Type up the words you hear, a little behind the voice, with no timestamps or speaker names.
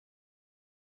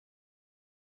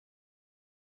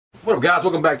What up, guys?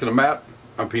 Welcome back to the map.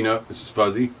 I'm Peanut. This is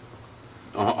Phuzzy.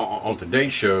 On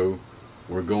today's show,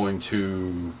 we're going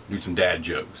to do some dad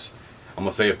jokes. I'm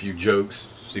gonna say a few jokes,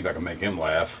 see if I can make him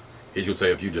laugh. He's gonna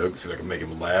say a few jokes, see if I can make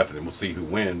him laugh, and then we'll see who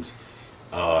wins.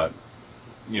 At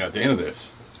the end of this.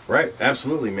 Right,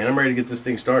 absolutely, man. I'm ready to get this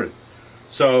thing started.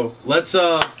 So let's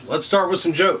start with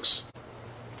some jokes.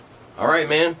 All right,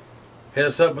 man. Hit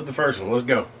us up with the first one. Let's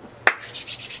go.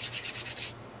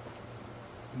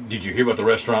 Did you hear about the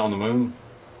restaurant on the moon?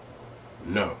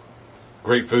 No.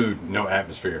 Great food, no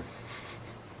atmosphere.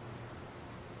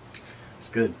 It's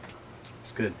good.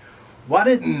 It's good. Why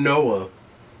didn't Noah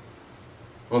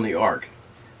on the ark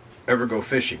ever go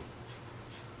fishing?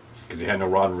 Because he had no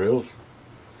rod and reels?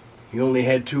 He only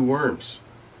had 2 worms.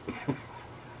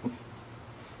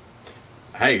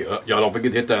 Hey, y'all don't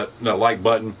forget to hit that like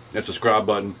button, that subscribe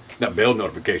button, that bell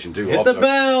notification too. Hit also. the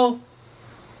bell!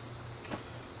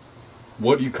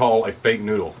 What do you call a fake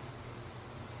noodle?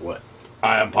 What?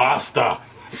 I am pasta.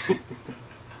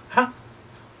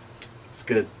 It's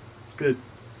good. It's good.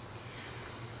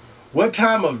 What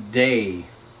time of day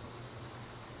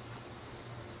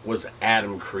was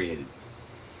Adam created?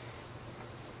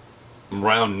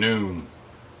 Around noon.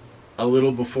 A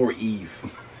little before Eve.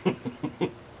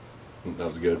 That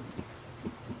was good.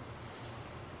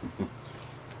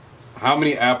 How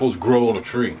many apples grow on a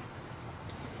tree?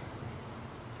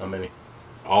 How many?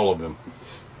 All of them.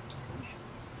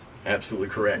 Absolutely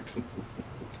correct.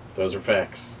 Those are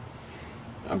facts.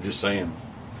 I'm just saying.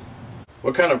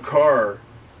 What kind of car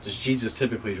does Jesus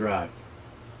typically drive?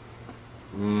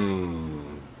 What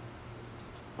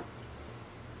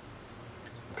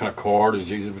kind of car does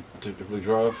Jesus typically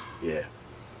drive? Yeah.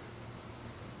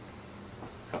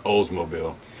 An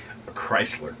Oldsmobile. A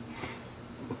Chrysler.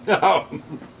 No.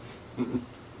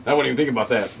 I wouldn't even think about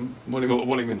that.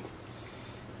 Wouldn't even.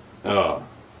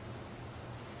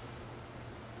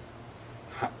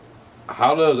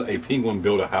 How does a penguin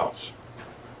build a house?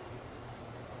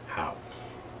 How?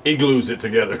 He glues it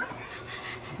together.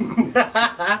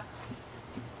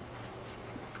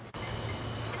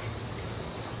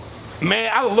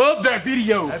 Man, I love that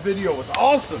video. That video was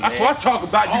awesome. That's man. what I'm talking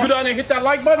about. Awesome. You go down there and hit that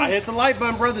like button? I hit the like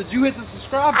button, brother. Did you hit the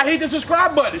subscribe button? I hit the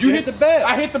subscribe button. Did you hit the bell?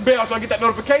 I hit the bell so I get that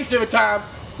notification every time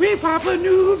we pop a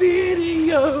new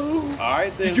video. All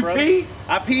right then, Did you brother. pee?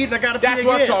 I peed and I got to pee again. That's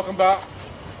what I'm talking about.